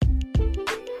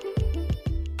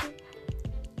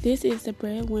This is the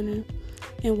Breadwinner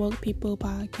and Woke People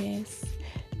podcast.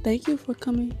 Thank you for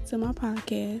coming to my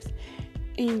podcast,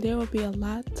 and there will be a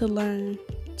lot to learn.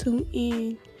 Tune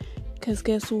in, because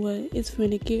guess what? It's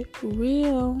finna get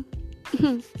real.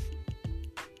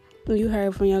 You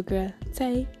heard from your girl,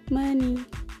 Tay Money.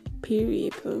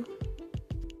 Period, boo.